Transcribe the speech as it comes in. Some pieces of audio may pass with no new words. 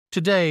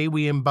Today,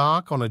 we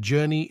embark on a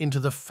journey into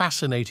the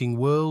fascinating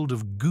world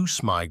of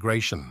goose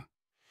migration.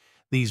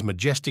 These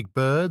majestic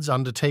birds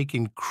undertake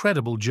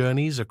incredible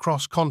journeys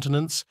across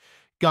continents,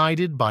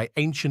 guided by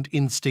ancient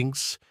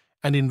instincts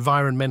and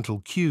environmental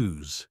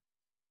cues.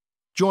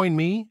 Join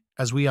me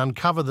as we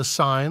uncover the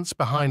science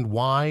behind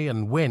why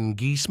and when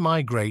geese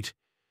migrate,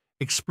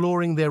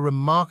 exploring their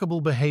remarkable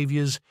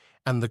behaviors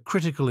and the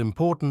critical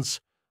importance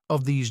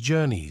of these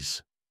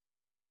journeys.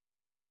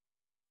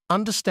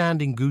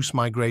 Understanding goose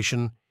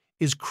migration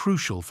is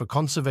crucial for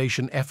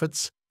conservation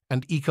efforts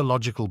and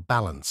ecological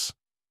balance.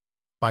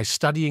 By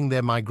studying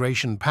their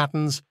migration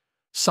patterns,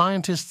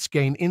 scientists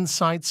gain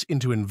insights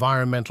into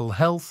environmental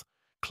health,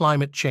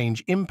 climate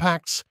change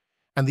impacts,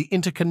 and the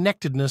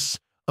interconnectedness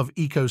of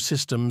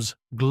ecosystems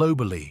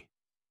globally.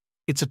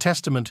 It's a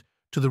testament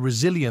to the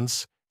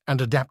resilience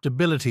and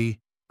adaptability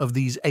of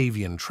these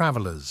avian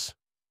travelers.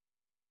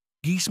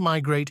 Geese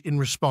migrate in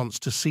response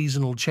to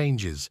seasonal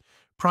changes,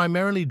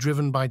 primarily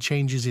driven by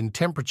changes in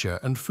temperature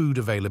and food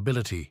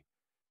availability.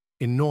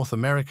 In North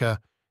America,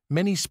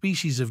 many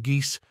species of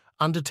geese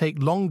undertake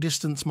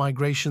long-distance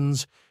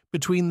migrations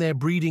between their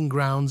breeding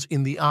grounds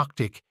in the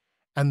Arctic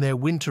and their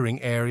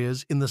wintering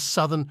areas in the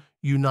southern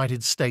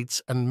United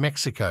States and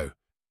Mexico.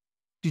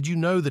 Did you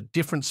know that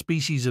different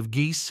species of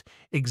geese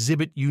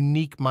exhibit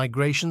unique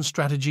migration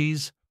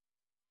strategies?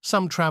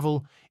 Some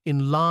travel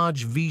in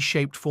large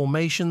V-shaped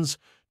formations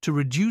to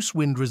reduce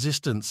wind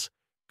resistance,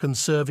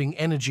 conserving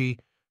energy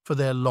for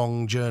their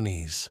long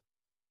journeys.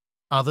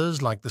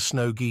 Others, like the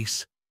snow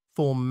geese,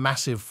 form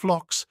massive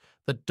flocks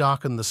that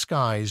darken the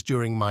skies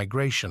during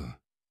migration.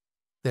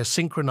 Their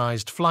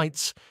synchronized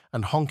flights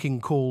and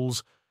honking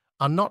calls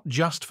are not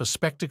just for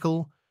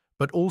spectacle,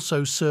 but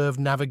also serve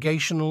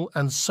navigational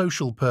and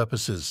social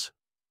purposes.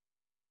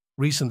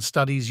 Recent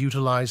studies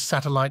utilize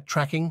satellite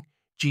tracking,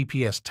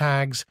 GPS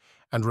tags,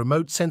 and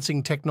remote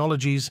sensing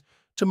technologies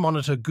to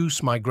monitor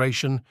goose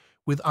migration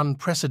with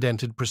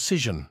unprecedented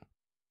precision.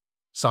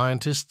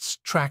 Scientists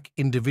track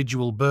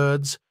individual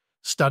birds,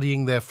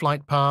 studying their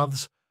flight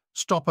paths,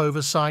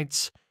 stopover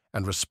sites,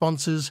 and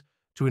responses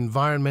to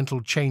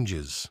environmental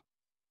changes.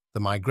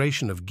 The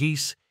migration of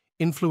geese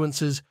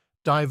influences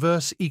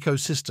diverse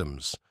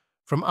ecosystems,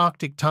 from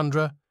Arctic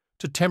tundra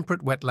to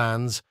temperate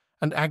wetlands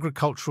and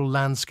agricultural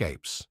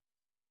landscapes.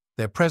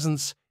 Their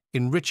presence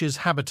enriches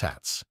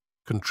habitats,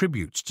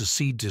 contributes to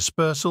seed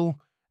dispersal,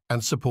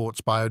 and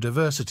supports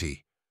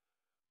biodiversity.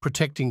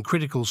 Protecting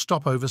critical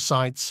stopover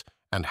sites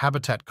and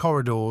habitat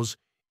corridors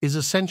is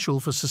essential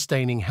for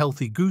sustaining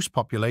healthy goose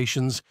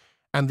populations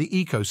and the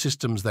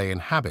ecosystems they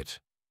inhabit.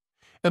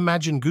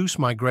 Imagine goose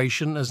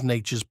migration as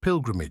nature's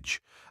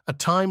pilgrimage, a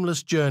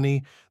timeless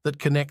journey that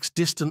connects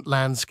distant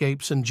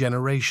landscapes and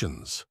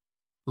generations.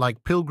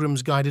 Like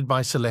pilgrims guided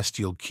by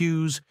celestial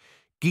cues,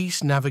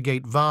 geese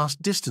navigate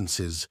vast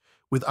distances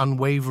with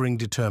unwavering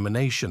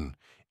determination,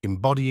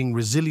 embodying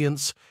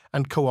resilience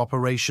and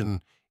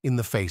cooperation in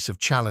the face of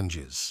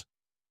challenges.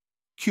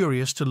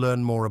 Curious to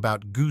learn more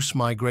about goose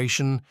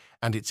migration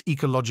and its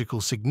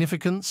ecological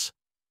significance?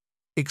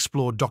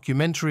 Explore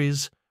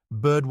documentaries,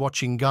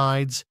 birdwatching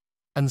guides,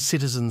 and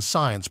citizen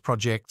science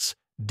projects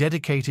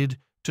dedicated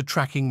to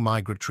tracking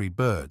migratory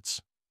birds.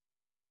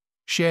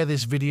 Share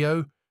this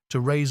video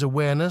to raise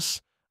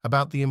awareness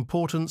about the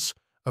importance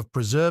of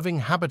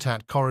preserving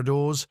habitat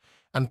corridors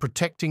and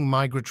protecting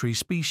migratory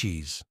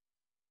species.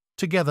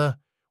 Together,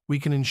 we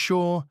can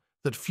ensure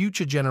that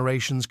future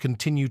generations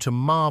continue to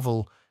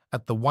marvel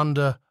at the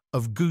wonder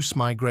of goose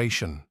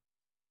migration.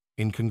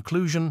 In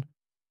conclusion,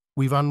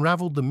 we've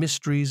unraveled the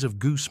mysteries of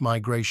goose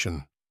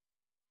migration,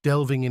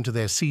 delving into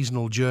their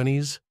seasonal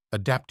journeys,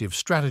 adaptive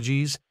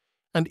strategies,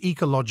 and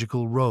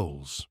ecological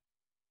roles.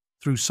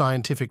 Through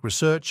scientific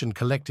research and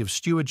collective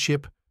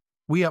stewardship,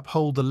 we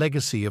uphold the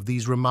legacy of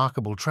these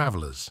remarkable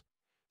travelers,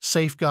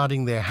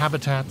 safeguarding their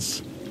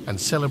habitats and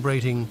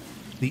celebrating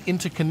the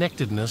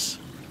interconnectedness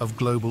of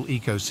global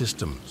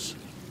ecosystems.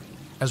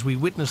 As we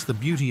witness the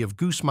beauty of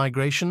goose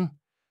migration,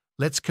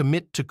 let's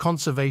commit to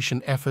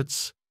conservation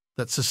efforts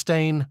that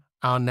sustain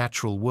our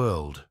natural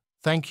world.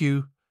 Thank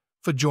you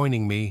for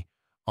joining me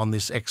on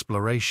this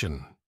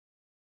exploration.